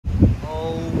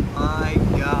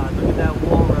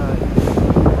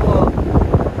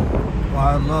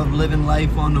love living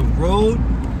life on the road.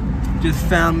 Just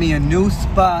found me a new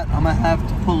spot I'm gonna have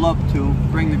to pull up to.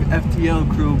 Bring the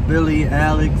FTL crew, Billy,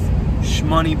 Alex,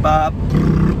 Shmoney, Bob,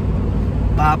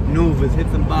 Bop Nuvas. Hit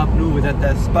some Bop Nuvas at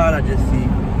that spot I just see.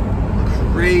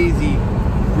 Crazy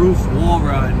roof wall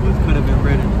ride could have been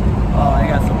ridden. Oh, I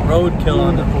got some roadkill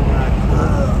on the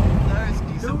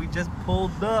thirsty, so we just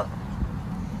pulled up.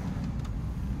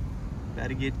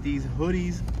 Gotta get these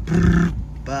hoodies.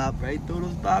 Bop, right through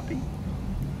those boppy.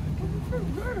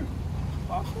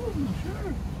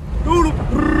 Doodle,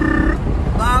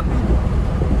 boppy.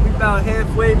 We about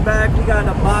halfway back. We got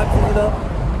the boxes up.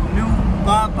 New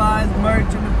Popeyes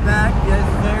merch in the back. Yes,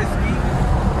 thirsty.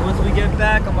 Once we get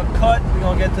back, I'm gonna cut. We're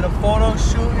gonna get to the photo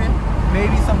shooting.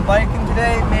 Maybe some biking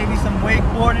today. Maybe some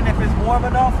wakeboarding if it's warm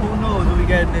enough. Who knows what we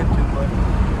getting into? But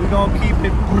we're gonna keep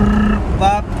it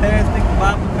bop-tastic,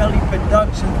 Bop-Belly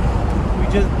Productions. We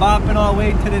just bopping our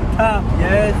way to the top.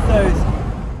 Yes, thirsty.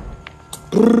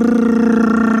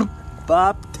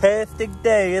 Bop-tastic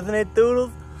day, isn't it,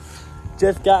 Doodles?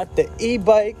 Just got the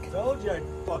e-bike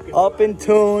up and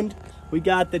tuned. We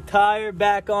got the tire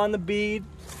back on the bead.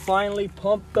 Finally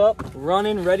pumped up,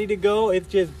 running, ready to go. It's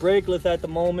just brakeless at the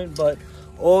moment, but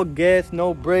all gas,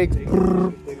 no brakes.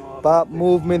 Bop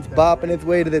movements, bopping its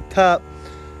way to the top.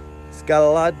 It's got a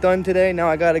lot done today. Now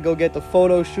I gotta go get the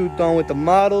photo shoot done with the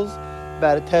models.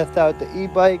 About to test out the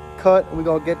e-bike cut. We're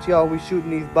gonna get y'all, we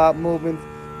shooting these bop movements,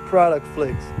 product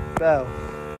flicks. Bow.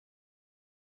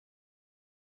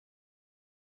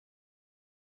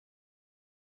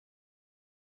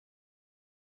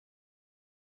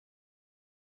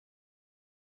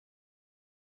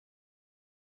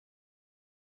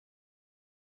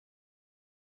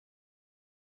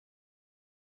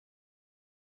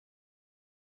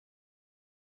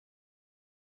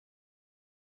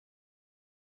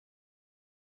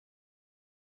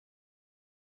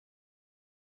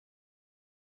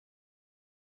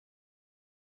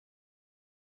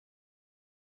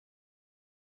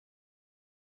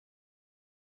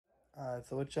 Alright,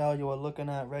 so what y'all you are looking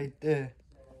at right there,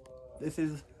 this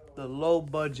is the low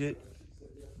budget,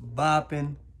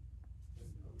 bopping,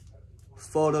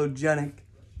 photogenic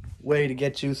way to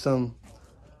get you some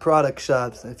product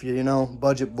shots if you're, you know,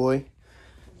 budget boy.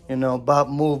 You know, bop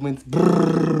movements,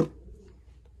 brrr.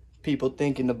 People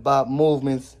thinking the bop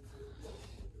movements,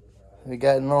 we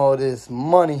getting all this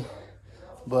money,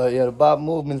 but yeah, the bop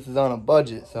movements is on a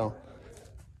budget, so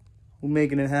we're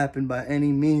making it happen by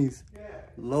any means.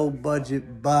 Low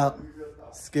budget bop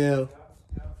scale,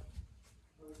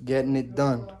 getting it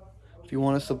done. If you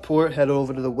want to support, head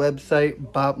over to the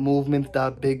website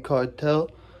bopmovements.bigcartel.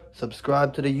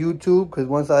 Subscribe to the YouTube, because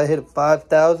once I hit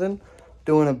 5,000,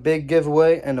 doing a big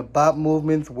giveaway and the Bop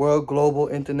Movements World Global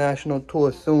International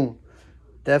Tour soon.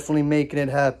 Definitely making it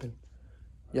happen.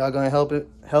 Y'all gonna help the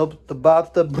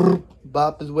bopster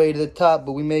bop his way to the top,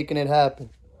 but we making it happen.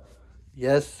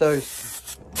 Yes, sir.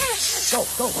 Go,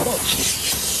 go, go.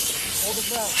 Hold it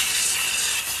down.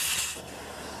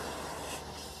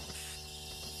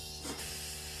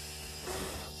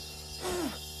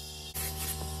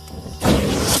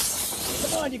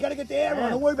 Come on, you gotta get the air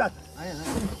on. Don't worry about it. I am.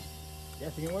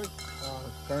 Yes, it can work.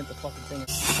 Burnt the fucking thing.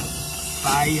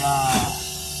 Fire.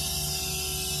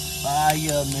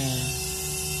 Fire, man.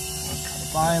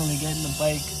 Finally getting the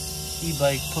bike,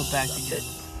 e-bike put back together.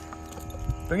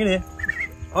 Bring it in.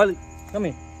 Harley, come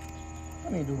here.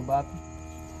 Come here, doodle bop.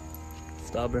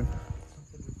 Stubborn.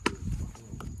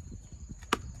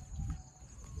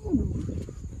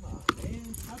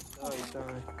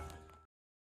 Sorry.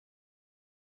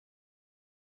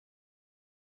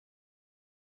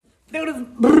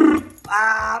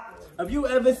 Have you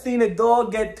ever seen a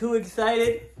dog get too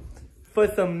excited for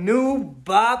some new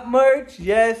bop merch?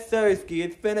 Yes, sirski.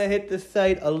 It's finna hit the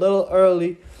site a little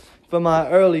early for my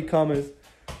early comers.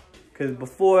 Because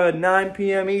before 9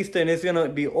 p.m. Eastern, it's going to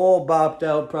be all bopped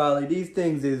out probably. These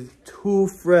things is too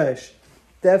fresh.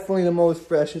 Definitely the most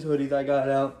freshest hoodies I got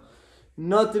out.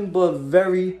 Nothing but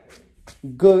very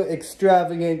good,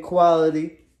 extravagant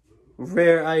quality.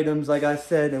 Rare items, like I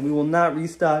said. And we will not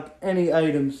restock any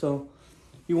items. So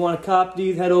if you want to cop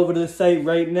these, head over to the site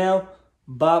right now.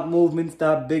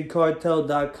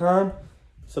 bopmovements.bigcartel.com.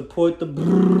 Support the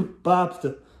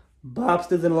bopster.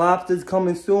 Bopsters and lobsters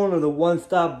coming soon, or the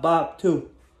one-stop bop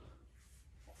too.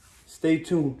 Stay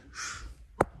tuned.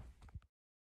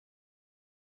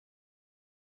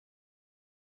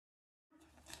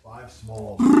 5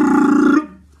 small.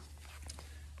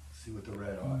 See what the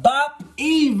red are. Bop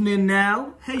evening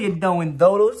now. How you doing,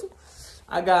 dodos?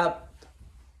 I got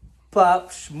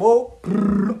Pop Smoke,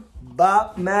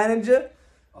 Bop Manager,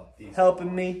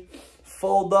 helping me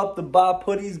fold up the Bop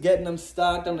hoodies, getting them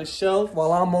stocked on the shelf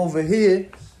while I'm over here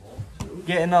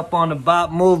getting up on the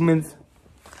Bop Movements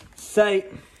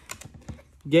site,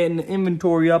 getting the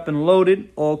inventory up and loaded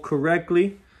all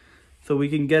correctly so we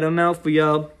can get them out for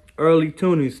y'all early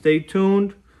tuning. Stay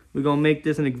tuned. We're going to make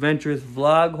this an adventurous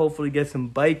vlog. Hopefully get some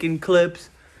biking clips.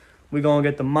 We're going to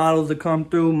get the models to come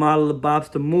through, model the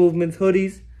Bops to Movements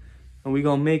hoodies, and we're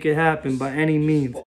going to make it happen by any means.